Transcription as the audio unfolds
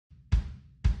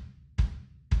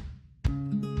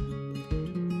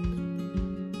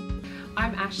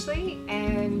I'm Ashley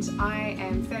and I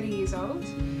am 30 years old,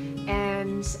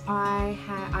 and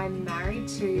I'm married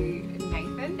to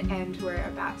Nathan, and we're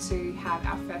about to have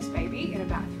our first baby in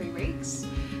about 3 weeks.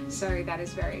 So that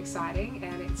is very exciting,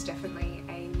 and it's definitely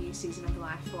a new season of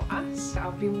life for us.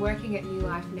 I've been working at New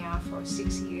Life now for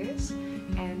 6 years,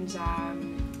 and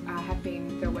I have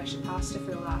been the worship pastor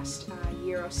for the last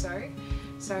year or so.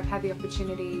 So I've had the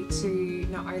opportunity to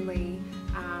not only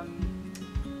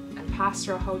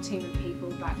pastor a whole team of people,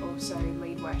 but also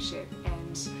lead worship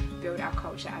and build our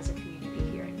culture as a community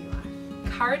here at New Life.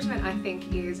 Encouragement, I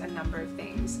think, is a number of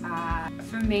things.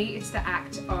 For me, it's the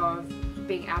act of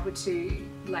being able to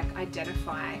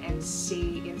identify and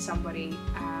see in somebody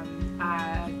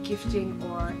a gifting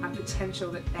or a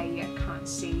potential that they yet can't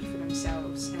see for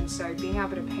themselves, and so being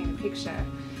able to paint a picture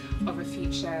of a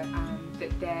future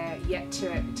that they're yet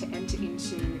to enter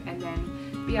into, and then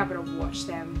be able to watch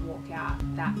them walk out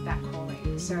that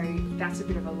calling. So that's a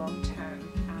bit of a long-term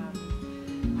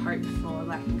hope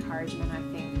for encouragement, I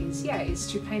think, is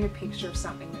to paint a picture of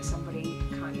something that somebody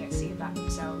can't yet see about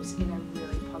themselves in a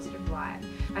really positive light.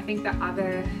 I think the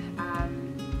other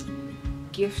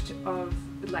gift of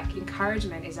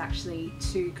encouragement is actually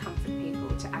to comfort people,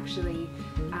 to actually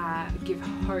give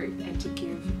hope and to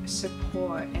give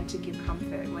support and to give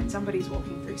comfort when somebody's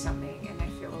walking through something and they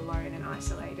feel alone and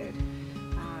isolated.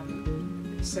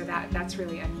 So that's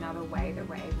really another way that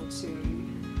we're able to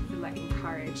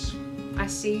encourage. I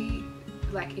see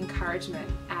encouragement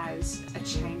as a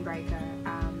chain breaker,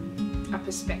 a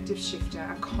perspective shifter,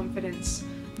 a confidence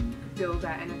builder,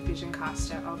 and a vision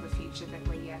caster of a future that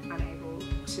we're yet unable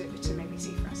to maybe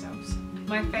see for ourselves.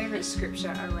 My favourite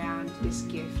scripture around this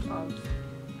gift of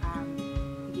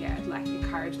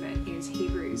encouragement is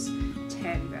Hebrews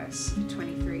 10 verse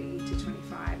 23 to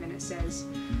 25, and it says,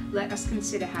 "Let us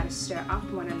consider how to stir up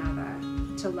one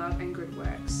another to love and good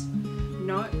works,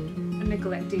 not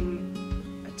neglecting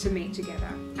to meet together,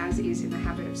 as is in the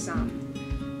habit of some,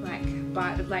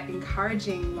 but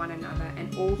encouraging one another,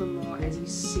 and all the more as you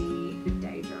see the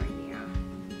day drawing near."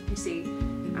 You see,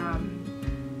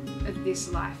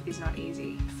 this life is not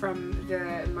easy. From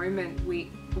the moment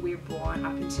we're born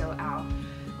up until our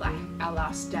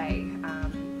last day,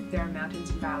 there are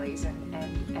mountains and valleys,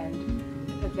 and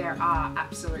there are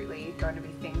absolutely going to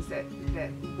be things that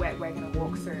we're going to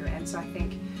walk through. And so I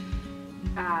think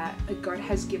God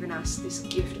has given us this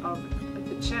gift of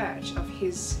the church, of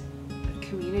His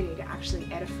community, to actually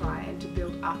edify and to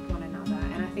build up one another.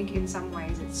 And I think in some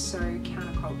ways it's so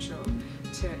countercultural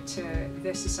to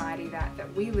the society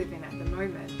that we live in at the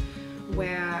moment,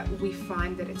 where we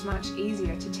find that it's much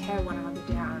easier to tear one another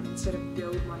down instead of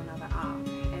build one another up.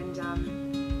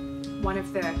 And one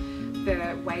of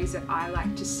the ways that I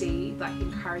like to see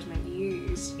encouragement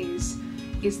used is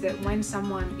that when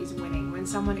someone is winning, when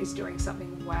someone is doing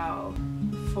something well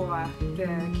for the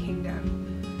kingdom,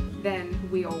 then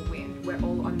we all win. We're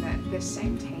all on the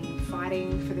same team,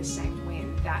 fighting for the same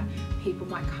win, that people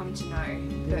might come to know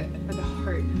the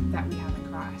hope that we have in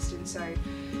Christ. And so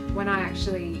when I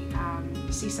actually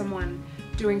see someone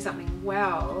doing something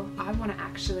well, I want to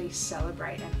actually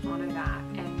celebrate and honour that,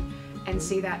 and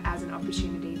see that as an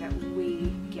opportunity that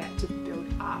we get to build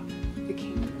up the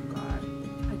kingdom of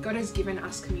God. God has given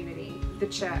us community, the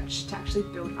church, to actually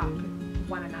build up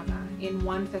one another. In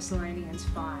 1 Thessalonians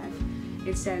 5,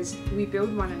 it says, "We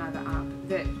build one another up,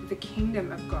 that the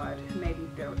kingdom of God may be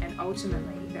built, and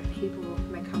ultimately that people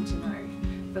may come to know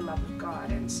the love of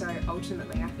God." And so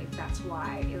ultimately I think that's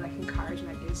why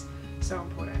encouragement is so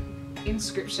important. In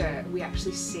scripture we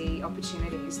actually see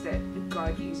opportunities that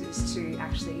God uses to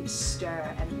actually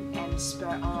stir and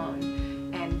spur on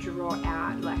and draw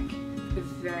out the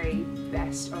very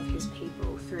best of His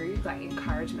people through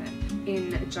encouragement.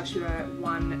 In Joshua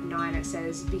 1:9 it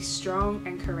says, "Be strong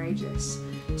and courageous,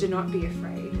 do not be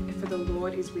afraid, for the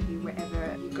Lord is with you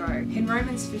wherever you go." In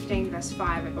Romans 15 verse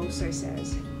 5 it also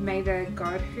says, "May the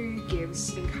God who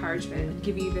gives encouragement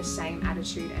give you the same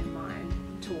attitude and mind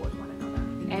toward one another."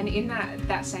 And in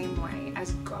that same way,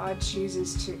 as God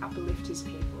chooses to uplift His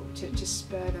people, to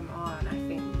spur them on, I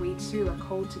think we too are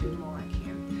called to be more like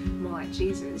Him, more like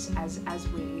Jesus, as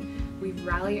we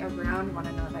rally around one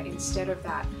another instead of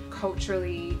that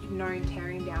culturally known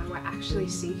tearing down. We're actually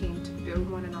seeking to build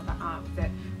one another up, that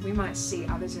we might see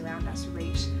others around us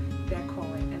reach their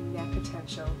calling and their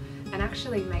potential, and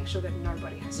actually make sure that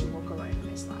nobody has to walk alone in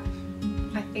this life.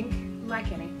 I think,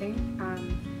 like anything,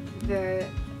 the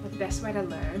best way to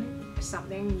learn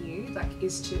something new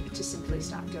is to simply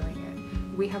start doing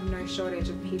it. We have no shortage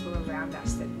of people around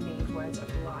us that need words of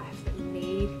life, that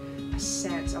need a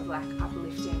sense of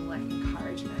uplifting,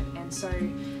 encouragement. And so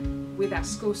with our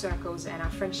school circles and our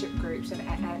friendship groups and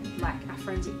like our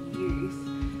friends at youth,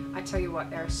 I tell you what,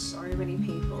 there are so many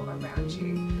people around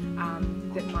you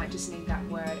that might just need that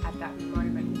word at that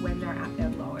moment when they're at their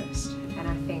lowest. And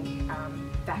I think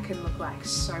that can look like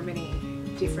so many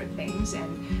different things,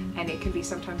 and it can be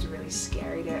sometimes really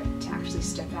scary to actually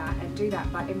step out and do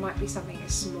that. But it might be something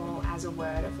as small as a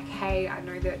word of like, hey, I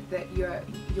know that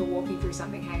you're walking through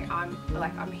something. Hey,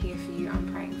 I'm here for you.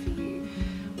 I'm praying for you.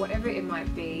 Whatever it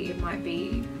might be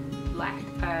like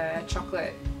a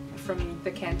chocolate from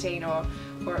the canteen, or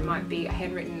it might be a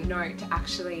handwritten note to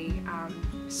actually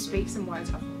speak some words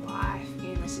of life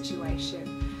in a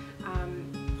situation.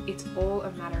 It's all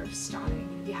a matter of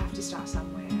starting. You have to start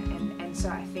somewhere, and so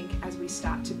I think as we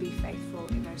start to be faithful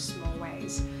in those small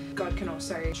ways, God can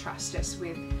also trust us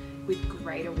with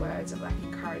greater words of like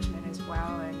encouragement as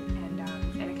well, and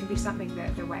it can be something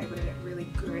that we're able to get really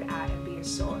good at and be a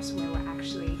source where we're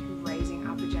actually raising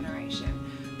up a generation,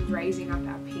 raising up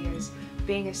our peers,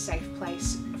 being a safe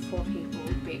place for people,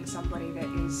 being somebody that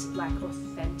is like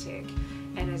authentic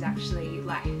and is actually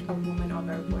like a woman of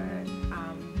her word.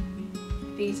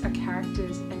 These are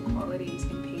characters and qualities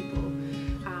in people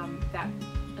that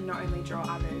not only draw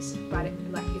others, but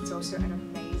it's also an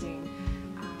amazing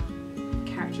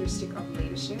characteristic of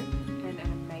leadership and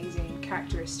an amazing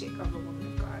characteristic of a woman